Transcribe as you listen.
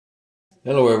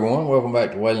Hello everyone, welcome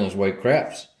back to Waylon's Way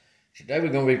Craps. Today we're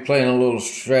going to be playing a little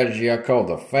strategy I call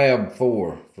the Fab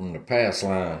 4 from the pass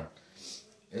line.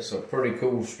 It's a pretty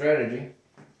cool strategy,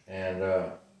 and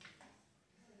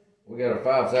we got a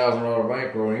 $5,000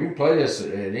 bankroll. You can play this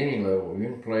at any level.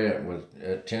 You can play it with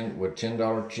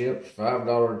 $10 chips,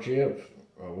 $5 chips,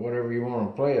 or whatever you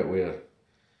want to play it with.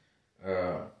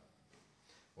 Well,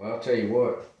 I'll tell you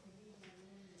what,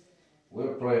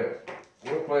 we'll play it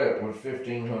with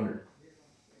 $1,500.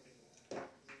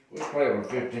 We'll play it with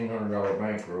 $1,500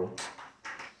 bankroll.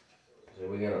 So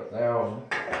we got 1,000.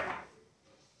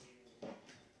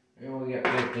 And we got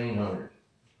 1,500.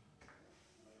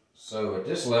 So at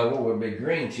this level we'll be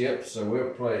green chips, so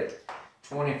we'll play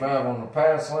 25 on the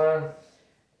pass line,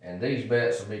 and these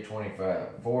bets will be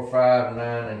 25. 4, 5,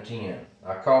 9, and 10.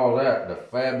 I call that the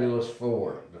Fabulous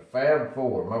 4. The Fab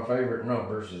 4. My favorite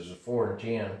numbers is 4 and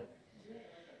 10.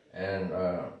 And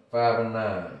 5 and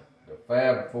 9. The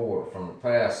Fab 4 from the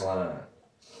pass line.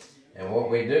 And what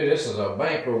we do, this is a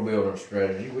bankroll building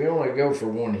strategy. We only go for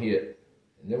one hit,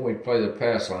 and then we play the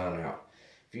pass line out.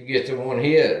 If you get to one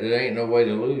hit, there ain't no way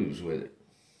to lose with it.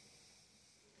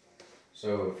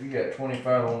 So if you got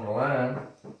 25 on the line,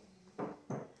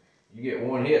 you get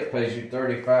one hit, pays you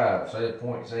 35, say the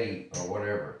point's 8 or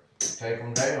whatever. You take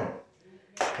them down,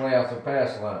 play out the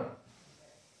pass line.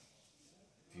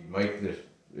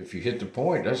 If you hit the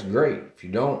point, that's great. If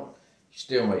you don't, you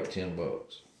still make 10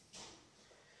 bucks.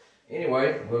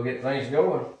 Anyway, we'll get things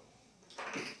going.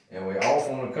 And we off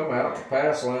on the come out. The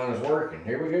pass line is working.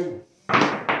 Here we go.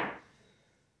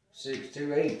 6,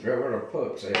 2, 8, right where the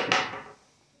puck's at.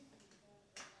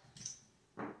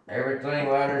 Everything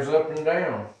ladders up and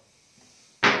down.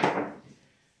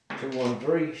 2, 1,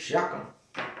 3, shotgun.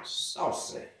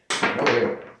 Saucy. No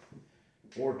help.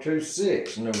 4, 2,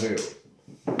 6, no help.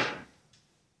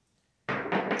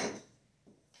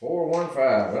 4, 1, 5,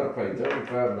 that'll pay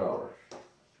 $35.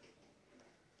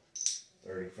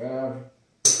 35.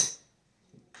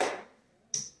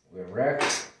 We'll rack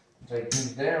it, take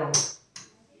these down.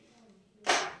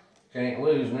 Can't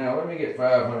lose now. Let me get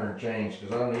 500 change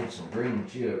because I need some green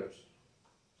chips.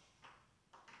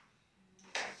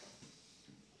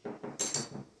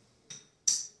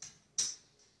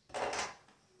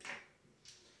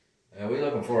 Now we're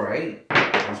looking for an 8.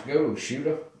 Let's go,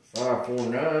 shooter. 5, 4,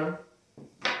 9.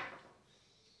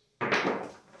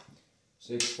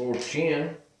 6, 4,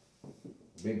 10.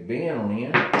 Big Ben on the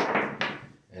end.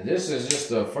 And this is just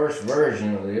the first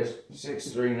version of this.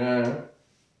 6, 3, 9.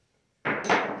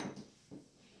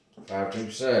 5,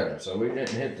 2, 7. So we didn't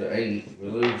hit the 8. We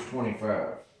lose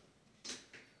 25.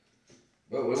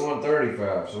 But we won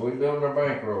 35. So we built our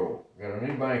bankroll. Got a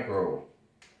new bankroll.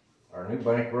 Our new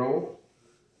bankroll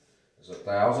is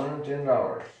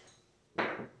 $1,010.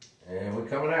 And we're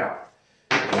coming out.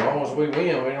 As long as we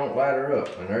win, we don't ladder up.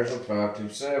 And there's a 5, 2,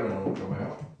 7 when we come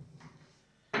out.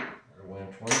 We'll win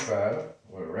 25.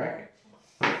 We'll rack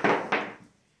it.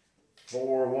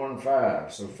 4, 1,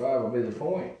 5. So 5 will be the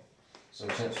point. So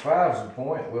since 5 is the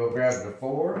point, we'll grab the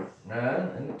 4, 9,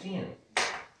 and the 10.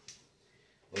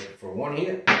 Looking for one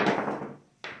hit.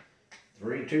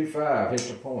 3, 2, 5 hits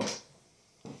the point.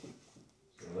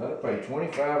 So that'll pay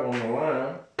 25 on the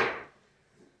line.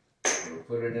 We'll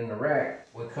put it in the rack.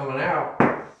 We're coming out.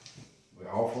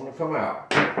 We're off on the come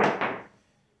out.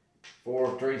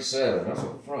 4, 3, 7. That's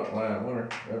a front line winner.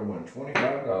 That'll win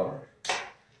 $25.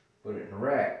 Put it in the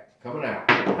rack. Coming out.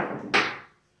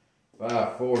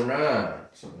 5, 4, 9.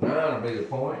 So 9 will be the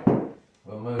point.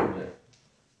 We'll move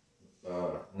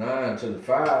the 9 to the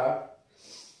 5.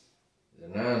 The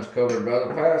 9's covered by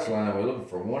the pass line. We're looking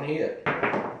for one hit.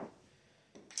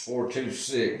 4, 2,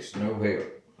 6. No help.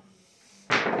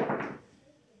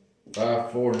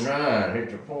 5, 4, 9. Hit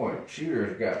the point.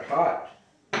 Shooter's got hot.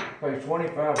 Pays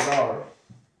 $25.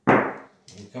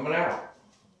 He's coming out.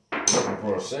 Looking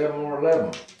for a 7 or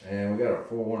 11. And we got a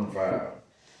 4, 1, 5.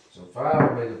 So 5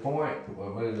 will be the point.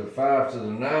 We'll move the 5 to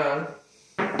the 9.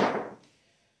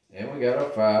 And we got a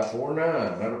 5, 4,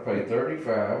 9. That'll pay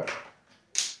 35.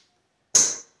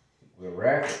 We'll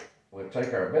rack it. We'll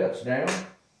take our bets down.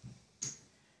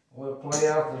 We'll play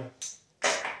out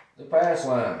the pass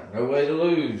line. No way to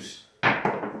lose.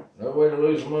 No way to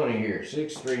lose money here.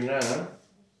 6, 3, 9.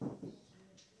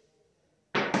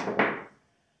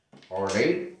 Hard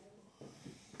 8.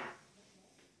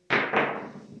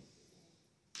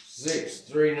 6,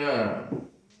 3, 9.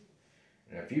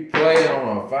 And if you play it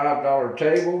on a $5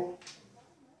 table,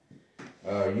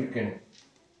 you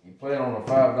play it on a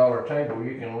 $5 table,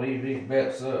 you can leave these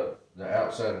bets up, the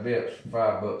outside bets, for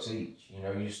 $5 each. You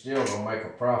know, you still gonna make a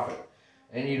profit,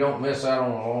 and you don't miss out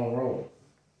on a long roll.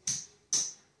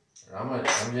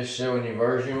 I'm just showing you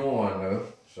version 1 though.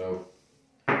 So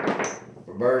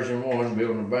for version 1,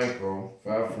 building a bankroll,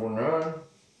 549.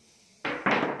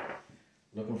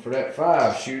 Looking for that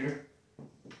 5 shooter.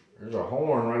 There's a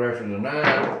horn right after the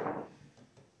 9.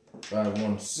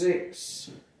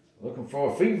 516. Looking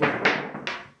for a fever.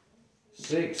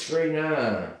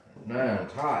 639.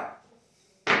 9's hot.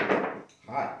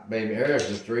 Hot, baby. There's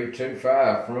the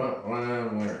 325 front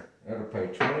line winner. That'll pay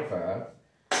 25.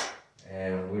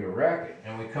 And we rack it.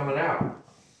 And we coming out.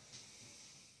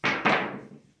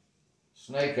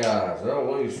 Snake eyes.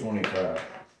 That'll lose 25.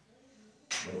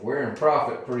 But we're in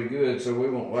profit pretty good, so we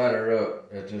won't light her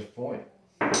up at this point.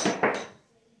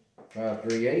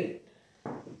 538.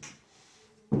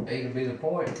 8 will be the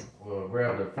point. We'll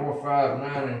grab the 4, 5,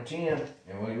 9, and 10,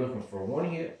 and we're looking for 1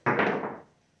 hit.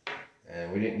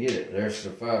 And we didn't get it. There's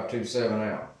the 5, 2, 7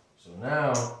 out. So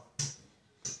now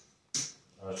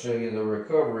I'll show you the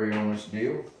recovery on this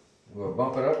deal. We'll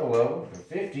bump it up a level to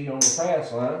 50 on the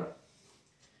pass line.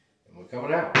 And we're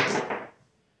coming out.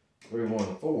 3,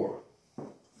 1, 4.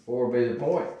 4 will be the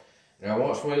point. Now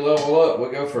once we level up, we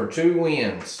go for 2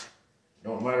 wins.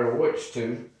 Don't matter which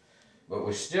 2, but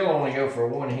we still only go for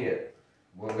 1 hit.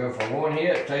 We'll go for 1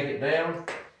 hit, take it down.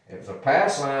 If the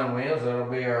pass line wins, that'll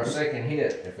be our 2nd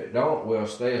hit. If it don't, we'll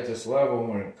stay at this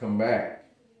level and come back.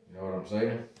 You know what I'm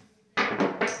saying?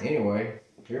 Anyway,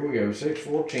 here we go, 6,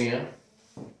 4, 10.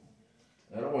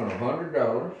 That'll win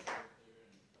 $100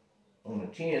 on the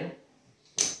 10.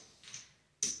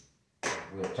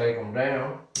 We'll take them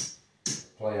down,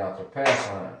 play out the pass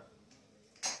line.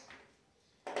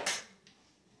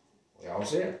 We all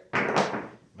set.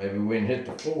 Maybe we can hit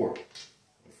the 4.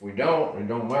 If we don't, it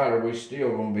don't matter. We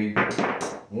still gonna be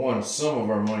won some of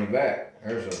our money back.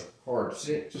 There's a hard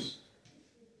 6.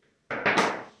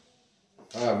 5,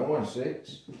 1,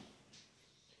 6.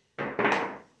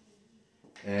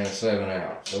 And 7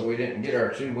 out. So we didn't get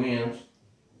our 2 wins.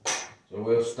 So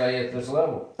we'll stay at this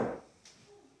level.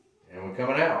 And we're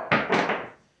coming out.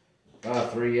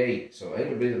 5, 3, 8. So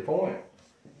 8 will be the point.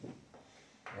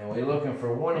 And we're looking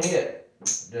for 1 hit.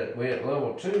 That we at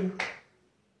level 2.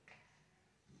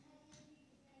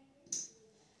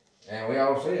 And we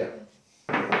all set.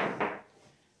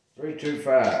 3, 2,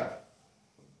 5.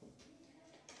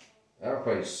 That'll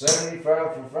pay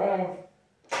 75 for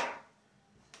 5.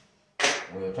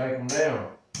 We'll take them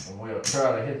down. And we'll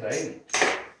try to hit the 8.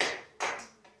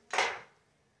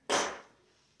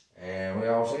 And we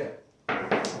all set.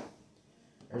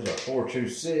 There's a 4, 2,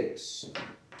 6.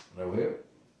 No hit.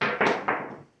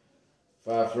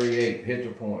 5, 3, 8. Hit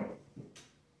the point.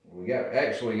 We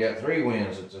actually got 3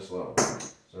 wins at this level.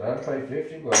 So that'll pay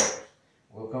 50 bucks.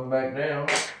 We'll come back down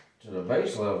to the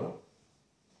base level.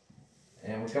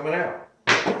 And we're coming out.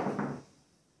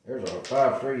 There's a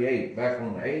 5, 3, 8. Back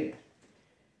on the 8.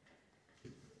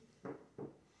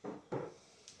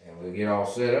 And we'll get all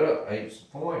set up. 8's the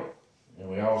point. And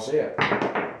we all set.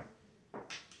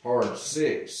 Hard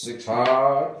 6. 6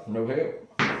 hard. No help.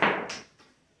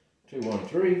 2, 1,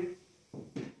 3.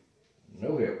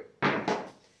 No help.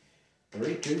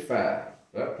 3, 2, 5.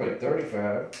 That'll pay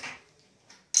 35.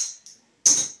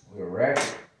 We'll rack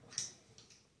it.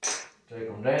 Take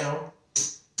them down.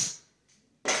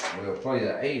 We'll play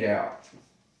the 8 out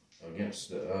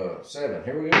against the 7.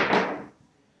 Here we go.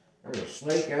 There's a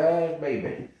snake eyes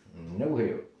baby. No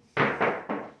help.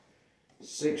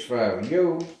 6, 5,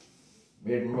 yo.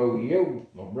 Mid-mo, yo.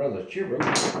 My brother Chibro.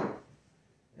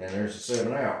 And there's the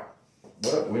 7 out.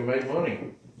 But we made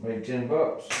money. Made 10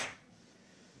 bucks.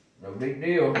 No big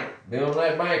deal. Building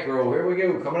that bankroll. Here we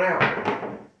go. Coming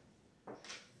out.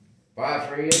 5,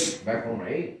 3, 8. Back on the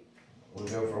 8. We'll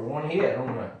go for 1 hit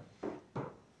on the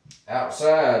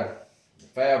outside.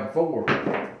 Fab 4.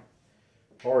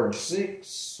 Hard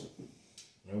 6.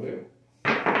 No help.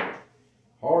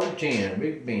 Hard 10.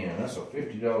 Big Ben. That's a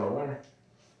 $50 winner.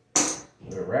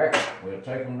 We'll rack it. We'll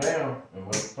take them down. And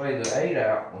we'll play the 8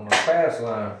 out on the pass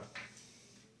line.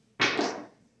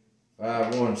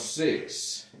 5, 1,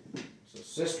 6. It's a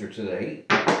sister to the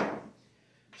 8.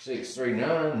 6, 3,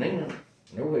 9. Nina.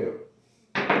 No help.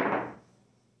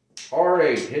 Hard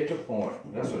 8. Hit the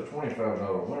point. That's a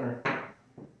 $25 winner.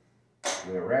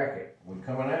 We'll rack it. We're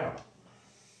coming out.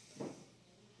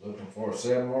 Looking for a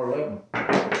 7 or 11.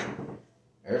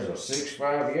 There's a 6,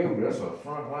 5 yo. That's a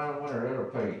front line winner. That'll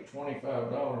pay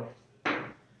 $25.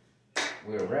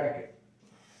 We'll rack it.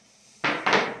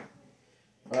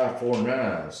 5, 4,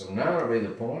 9. So 9 will be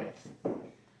the point.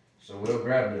 So we'll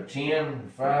grab the 10,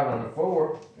 the 5, and the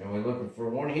 4, and we're looking for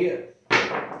 1 hit.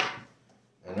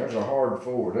 And there's a hard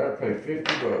 4. That'll pay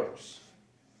 50 bucks.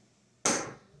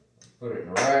 Put it in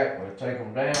the rack. We'll take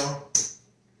them down.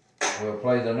 we'll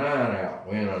play the 9 out.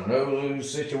 We're in a no-lose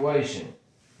situation.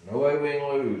 No way we can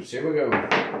lose. Here we go.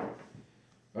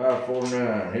 5, 4,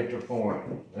 9. Hit the point.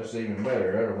 That's even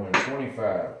better. That'll win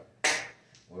 25.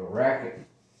 We'll rack it.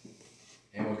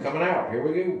 And we're coming out. Here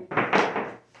we go.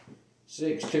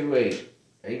 6, 2, 8.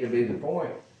 8 will be the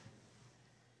point.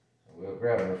 We'll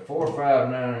grab the 4, 5,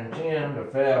 9, and 10 to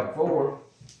fab 4.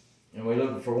 And we're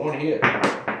looking for one hit.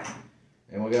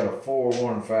 And we got a 4,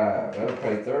 1, 5. That'll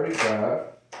pay 35.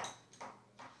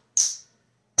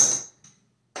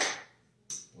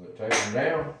 We'll take them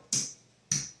down.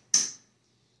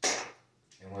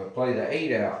 And we'll play the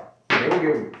 8 out. Here we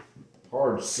go.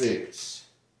 Hard 6.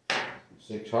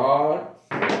 6 hard.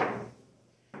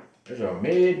 There's a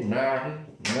mid, 9,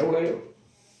 no help.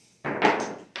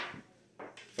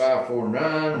 5, 4,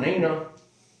 9, Nina,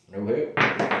 no help.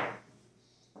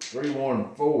 3,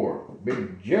 1, 4,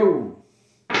 Big Joe.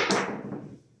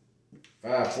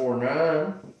 5, 4,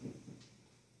 9.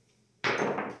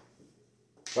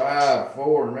 5,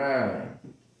 4, 9.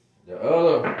 The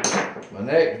other, my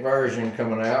next version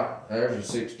coming out, there's a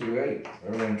 6, 2, 8.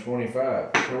 They're winning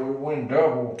 25. So we win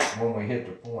double when we hit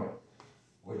the point,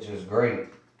 which is great.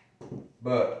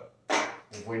 But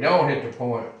if we don't hit the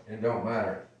point, it don't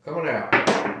matter. Coming out.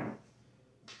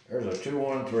 There's a 2,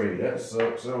 1, 3. That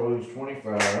sucks. I'll lose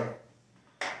 25.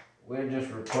 We'll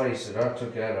just replace it. I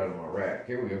took that out of my rack.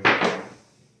 Here we go.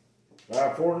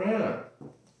 5, 4, 9.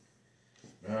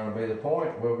 That'll be the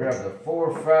point. We'll grab the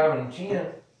 4, 5, and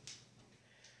 10.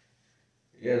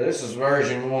 Yeah, this is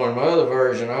version 1. My other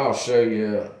version, I'll show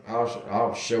you.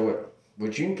 I'll show it.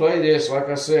 But you can play this, like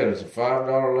I said, it's a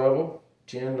 $5 level,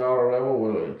 $10 level.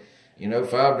 Well, you know,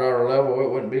 $5 level, it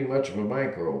wouldn't be much of a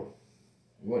bankroll.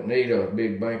 You wouldn't need a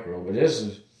big bankroll. But this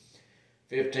is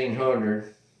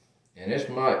 $1,500, and this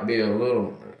might be a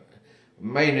little,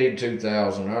 may need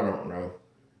 $2,000, I don't know.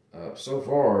 So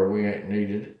far, we ain't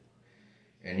needed it.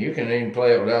 And you can even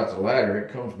play it without the ladder.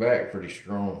 It comes back pretty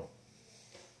strong.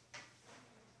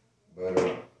 But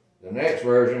the next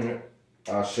version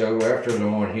I'll show after the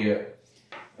one hit,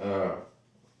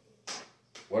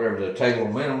 whatever the table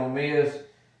minimum is,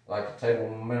 like the table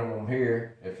minimum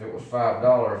here, if it was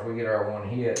 $5, we get our one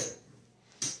hit,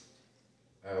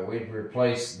 we'd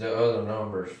replace the other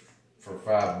numbers for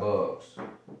 $5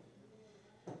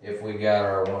 if we got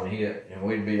our one hit, and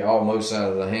we'd be almost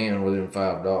out of the hand within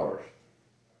 $5.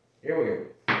 Here we go.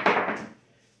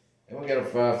 And we got a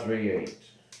 5, 3, 8.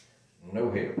 No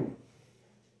hit.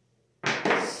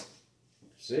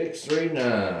 6, 3,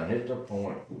 9. Hit the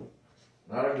point.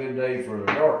 Not a good day for the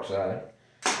dark side.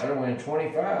 That'll win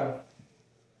 25.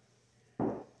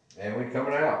 And we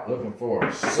coming out looking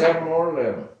for 7 or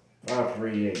 11. 5,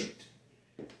 3, 8.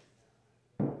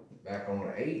 Back on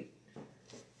the 8.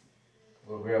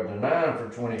 We'll grab the 9 for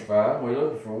 25. We're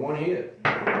looking for one hit.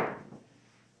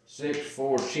 6,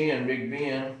 4, 10, Big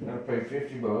Ben. That'll pay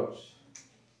 $50.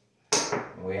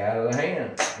 And we out of the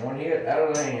hand. One hit out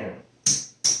of the hand.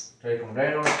 Take them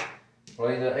down.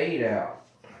 Play the 8 out.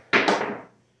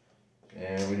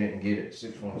 And we didn't get it.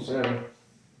 6, 1, 7.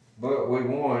 But we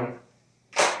won.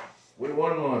 We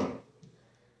won money.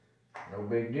 No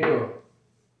big deal.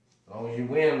 As long as you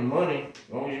win money,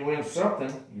 as long as you win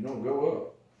something, you don't go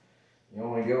up. You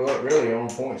only go up really on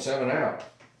 0.7 out.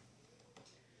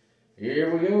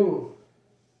 Here we go.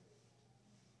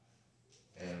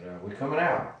 And we're coming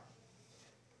out.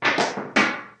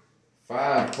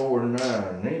 5, 4,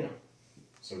 9, Nina.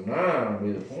 So 9 will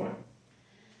be the point.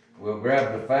 We'll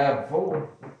grab the 5, 4.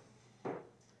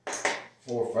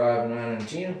 4, 5, 9, and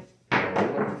 10. And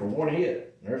we're looking for one hit.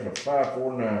 There's a 5,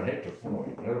 4, 9. Hit the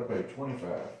point. That'll pay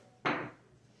 25. We're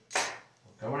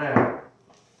coming out.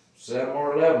 7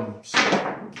 or 11.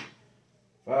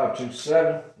 5, 2,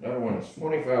 7. Another one is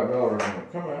 $25 when we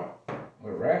come out.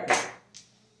 We're racking.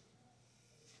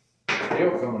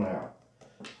 Still coming out.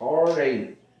 Hard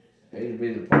 8. 8 will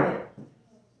be the point.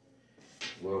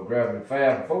 We'll grab the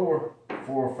 5, 4.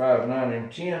 4, 5, 9,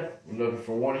 and 10. We're looking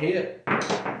for one hit.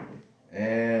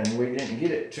 And we didn't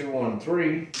get it. 2, 1,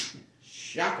 3.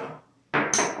 Shaka.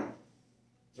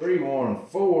 3, 1,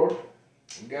 4.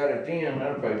 We got it then.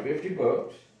 That'll pay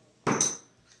 $50.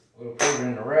 We'll put it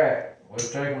in the rack. We'll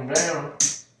take them down.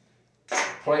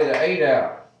 Play the 8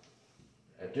 out.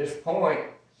 At this point,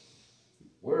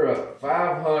 we're up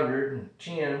 500,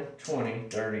 10, 20,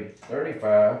 30,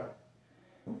 35,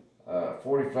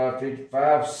 45,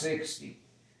 55, 60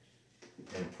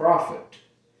 in profit.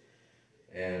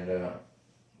 And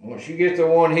once you get the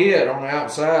one hit on the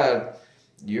outside,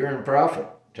 you're in profit.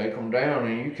 Take them down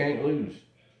and you can't lose.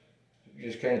 You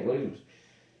just can't lose.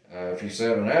 If you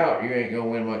 7 out, you ain't gonna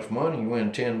win much money. You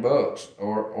win $10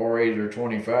 or 8 or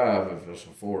 25 if it's a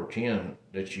 4 or 10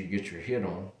 that you get your hit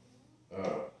on.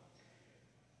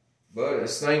 But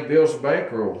this thing builds a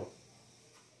bankroll.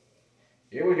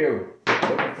 Here we go.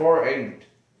 Looking for 8.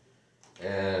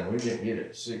 And we didn't get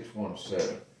it.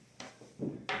 617.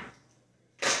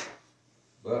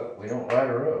 But we don't light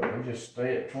her up. We just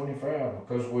stay at 25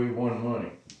 because we won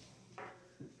money.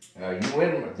 You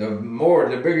win,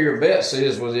 the bigger your bets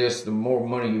is with this, the more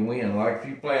money you win. Like if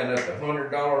you're playing at the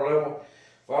 $100 level,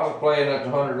 if I was playing at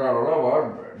the $100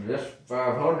 level, this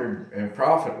 500 in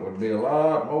profit would be a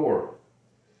lot more.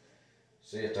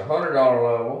 See, at the $100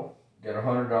 level, get a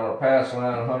 $100 pass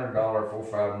line, $100, 4,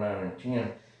 5, 9, and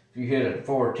 10. If you hit it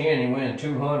 4 or 10, you win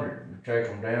 200. You take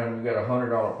them down, you got a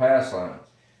 $100 pass line.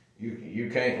 You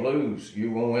can't lose.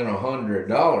 You won't win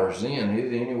 $100 then,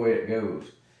 any way it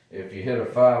goes. If you hit a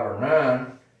 5 or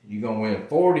 9, you're going to win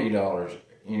 $40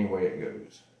 any way it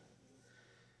goes.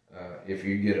 If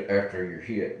you get it after your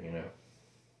hit, you know.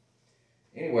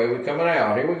 Anyway, we're coming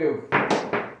out. Here we go.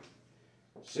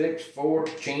 6, 4,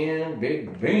 10,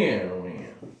 Big Ben on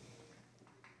in.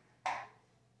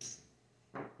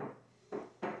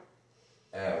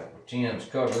 10's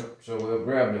covered, so we'll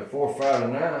grab the 4, 5,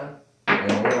 and 9,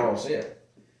 and we're all set.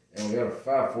 And we got a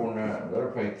 5, 4, 9.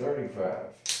 That'll pay 35.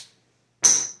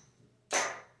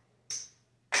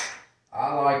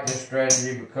 I like this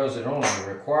strategy because it only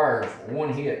requires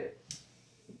 1 hit.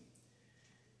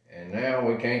 And now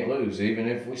we can't lose, even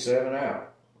if we 7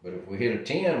 out. But if we hit a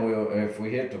 10, if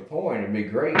we hit the point, it'd be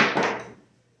great.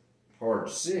 Hard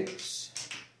 6.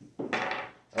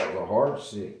 That was a hard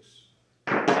 6.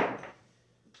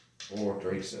 4,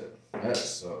 3, 7. That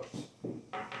sucks.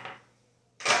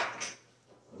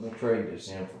 Let me trade this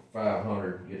in for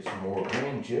 500 and get some more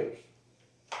green chips.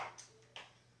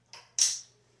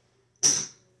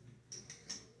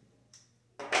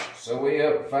 So we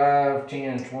up 5,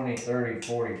 10, 20, 30,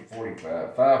 40,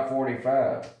 45.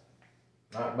 545.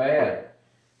 Not bad.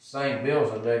 St.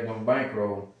 Bill's a daggum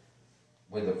bankroll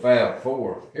with a 5,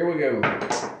 4. Here we go.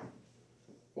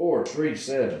 4, 3,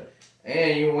 7.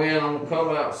 And you win on the come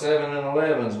out 7 and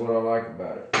 11 is what I like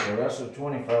about it. So that's a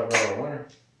 $25 winner.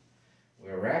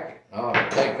 We'll rack it. I'll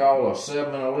take all the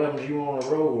 7 and 11s you want to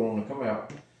roll on the come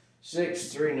out.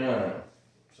 6, 3, 9.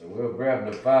 So we'll grab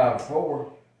the 5,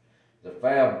 4. The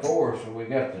 5, 4. So we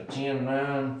got the 10,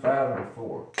 9, 5, and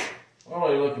 4. We're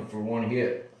only looking for 1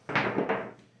 hit.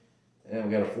 And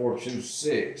we got a 4, 2,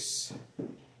 6.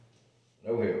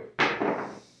 No help.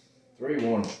 3,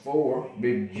 1, 4.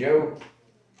 Big Joe.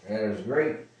 That is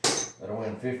great. That'll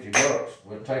win $50.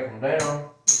 We'll take them down.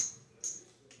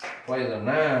 Play the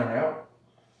 9 out.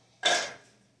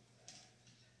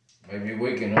 Maybe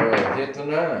we can hit the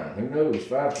 9. Who knows?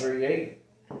 5, 3, 8.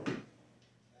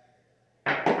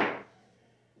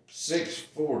 6,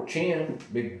 4, 10.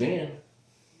 Big Ben.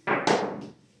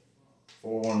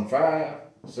 4, 1, 5.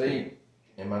 See,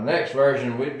 in my next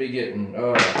version, we'd be getting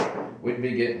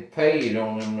paid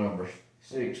on them numbers.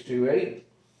 6, 2, 8.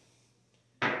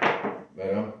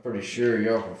 But I'm pretty sure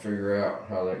y'all can figure out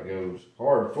how that goes.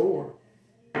 Hard 4.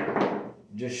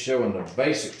 Just showing the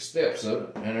basic steps of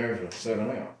it. And there's a 7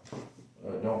 out.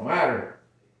 It don't matter.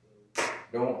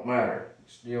 Don't matter.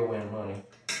 Still win money.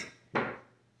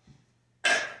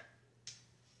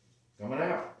 Coming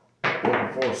out.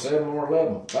 Looking for 7 or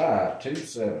 11. 5, 2,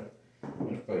 7.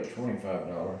 Let's pay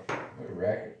 $25. We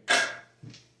rack it.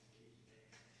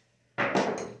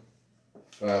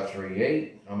 5, 3,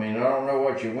 8. I mean, I don't know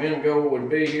what your win goal would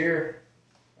be here.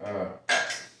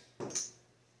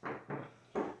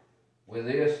 With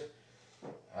this,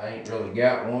 I ain't really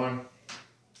got one.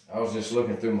 I was just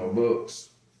looking through my books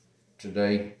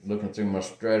today, looking through my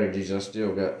strategies. I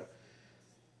still got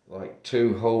like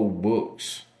 2 whole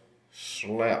books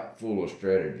slapped full of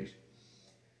strategies.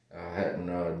 I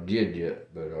hadn't did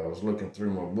yet, but I was looking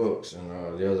through my books, and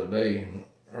the other day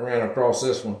I ran across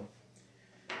this one,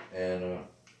 and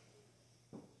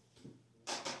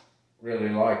really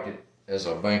liked it as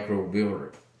a bankroll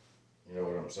builder. You know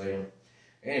what I'm saying?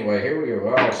 Anyway, here we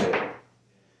go. I said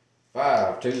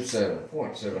 5, 2, 7,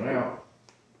 0.7 out.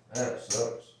 That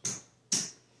sucks.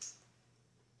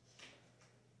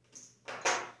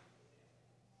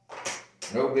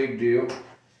 No big deal.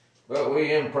 But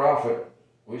we in profit.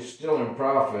 We still in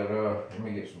profit. Let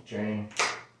me get some change.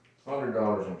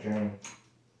 $100 in change.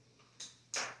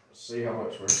 Let's see how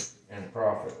much we're in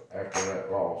profit after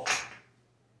that loss.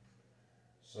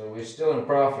 So we're still in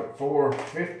profit.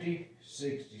 450,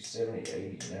 60, 70,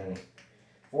 80, 90,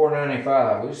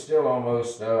 495. We're still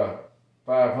almost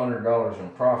 $500 in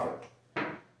profit.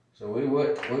 So we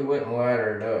wouldn't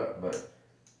ladder it up, but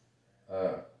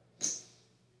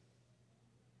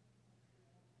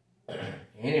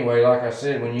anyway, like I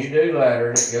said, when you do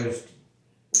ladder it,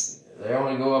 they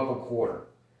only go up a quarter.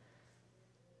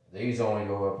 These only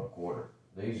go up a quarter.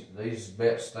 These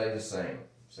bets stay the same.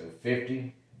 So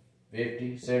 50,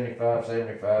 50, 75,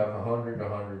 75, 100,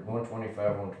 100, 125,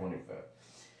 125.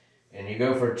 And you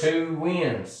go for 2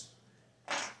 wins.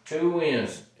 2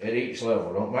 wins at each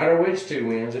level. Don't matter which 2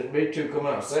 wins. It can be 2 come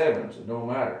out 7s. It don't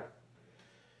matter.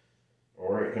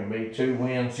 Or it can be 2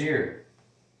 wins here.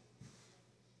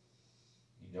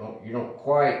 You don't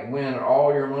quite win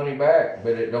all your money back,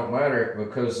 but it don't matter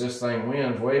because this thing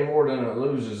wins way more than it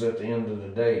loses at the end of the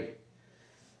day.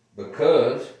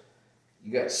 Because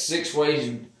you got 6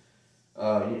 ways.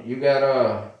 You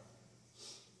got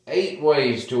 8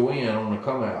 ways to win on the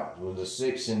come out with the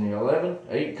 6 and the 11.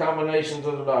 8 combinations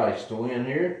of the dice to win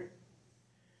here.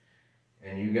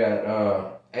 And you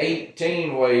got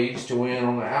 18 ways to win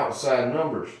on the outside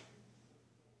numbers.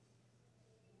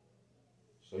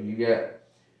 So you got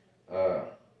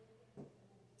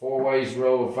 4 ways to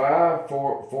roll a 5,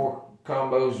 4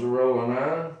 combos to roll a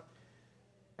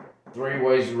 9, 3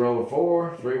 ways to roll a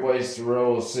 4, 3 ways to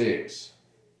roll a 6.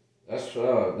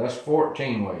 That's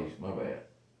 14 ways, my bad.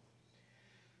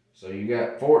 So you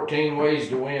got 14 ways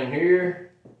to win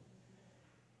here,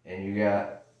 and you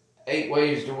got 8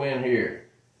 ways to win here.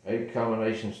 8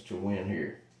 combinations to win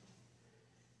here.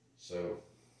 So,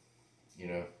 you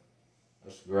know,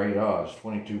 that's great odds,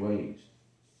 22 ways.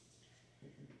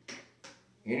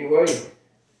 Anyway,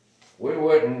 we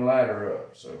wouldn't ladder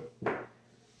up, so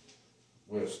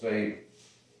we'll stay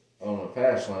on the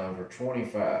pass line for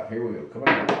 25. Here we go, come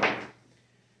on.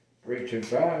 3, 2,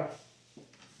 5.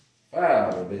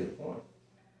 5 will be the point.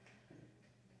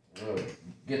 We'll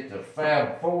get the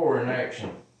Fab 4 in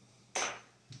action.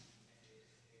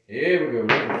 Here we go,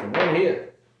 looking for 1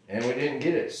 hit. And we didn't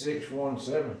get it, 6, 1,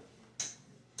 7.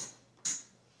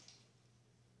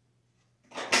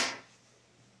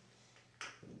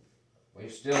 We're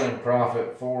still in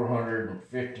profit,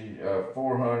 450,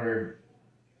 400,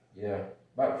 yeah,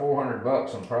 about 400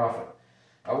 bucks in profit.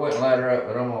 I wouldn't ladder up,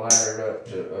 but I'm gonna ladder it up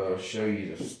to show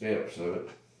you the steps of it.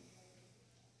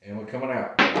 And we're coming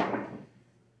out.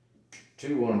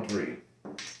 2, 1, 3.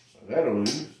 So that'll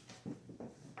lose.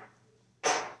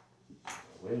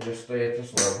 We'll just stay at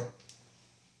this level.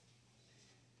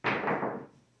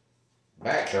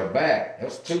 Back to back.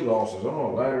 That's 2 losses. I'm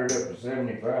gonna ladder it up to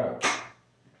 75.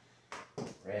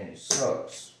 Randy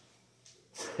sucks.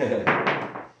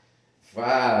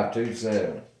 5, 2,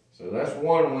 7. So that's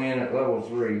 1 win at level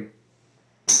 3.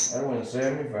 That wins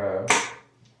 75.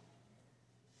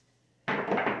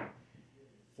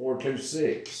 4, 2,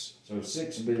 6. So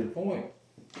 6 would be the point.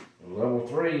 Level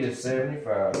 3 is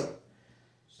 75.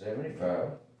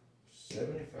 75.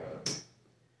 75.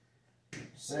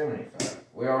 75.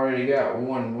 We already got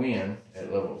 1 win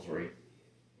at level 3.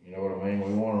 You know what I mean?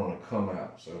 We want them to come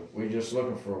out. So we're just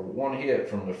looking for 1 hit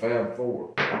from the Fab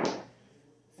 4.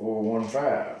 4, 1,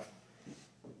 5.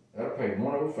 That'll pay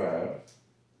 105.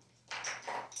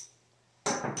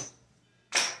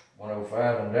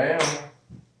 105 and down.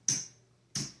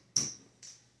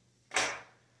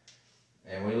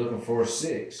 And we're looking for a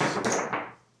 6.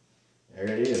 There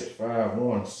it is, 5,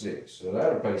 1, 6. So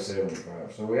that'll pay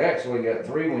 75. So we actually got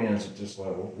 3 wins at this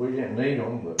level. We didn't need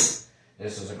them, but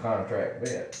this is a contract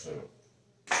bet. So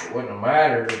it wouldn't have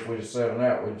mattered if we'd have 7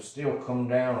 out. We'd still come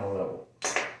down a level.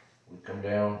 We'd come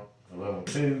down to level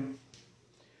 2.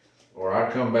 Or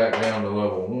I'd come back down to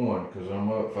level 1 because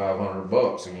I'm up 500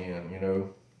 bucks again, you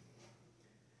know.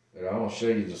 But I'm going to show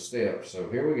you the steps. So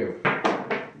here we go.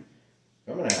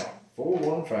 Coming out. 4,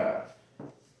 1, 5.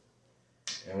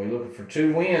 And we're looking for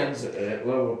 2 wins at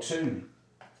level 2.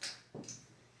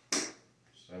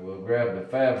 So we'll grab the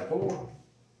Fab 4.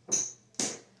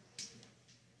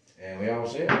 And we all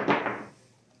set.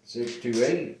 6, 2,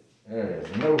 8.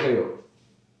 There's no help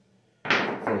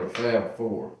for the Fab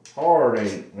 4. Hard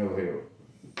 8, no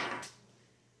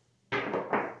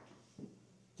help.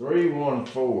 3, 1,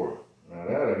 4. Now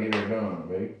that'll get her done,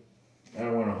 baby.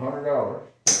 That'll win $100.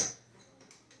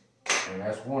 And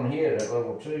that's 1 hit at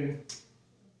level 2.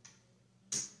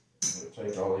 We'll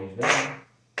take all these down.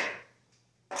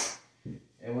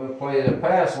 And we'll play the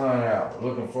pass line out. We're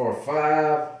looking for a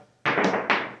 5.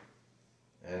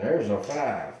 And there's a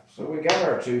 5. So we got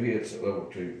our 2 hits at level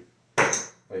 2.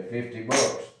 Pay 50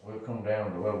 bucks. We'll come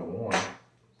down to level 1.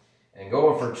 And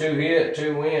going for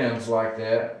 2 wins like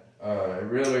that, it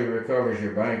really recovers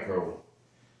your bankroll.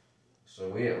 So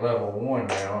we at level 1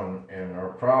 now, and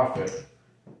our profit.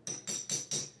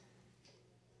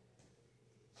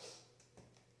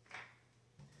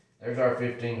 There's our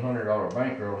 $1,500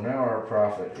 bankroll. Now our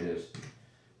profit is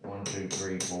 1, 2,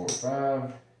 3, 4,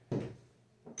 5.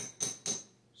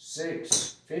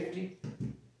 66, 50,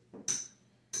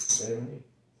 70,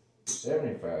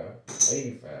 75,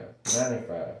 85,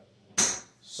 95,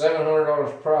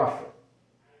 $700 profit.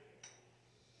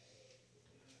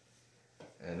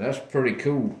 And that's pretty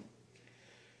cool.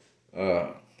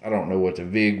 I don't know what the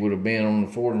VIG would have been on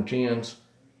the 4 and 10s.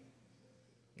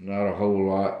 Not a whole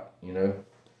lot, you know.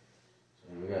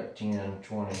 So we got 10,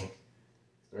 20,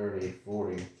 30,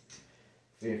 40,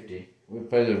 50. We'll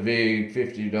pay the VIG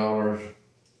 $50.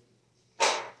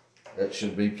 That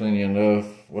should be plenty enough.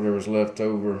 Whatever's left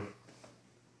over,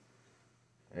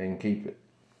 they can keep it.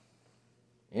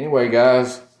 Anyway,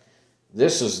 guys,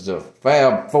 this is the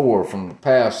Fab 4 from the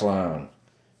Pass line.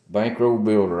 Bankroll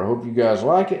Builder. I hope you guys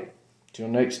like it. Till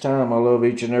next time, I love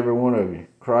each and every one of you.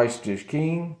 Christ is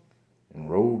King, and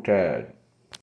roll tide.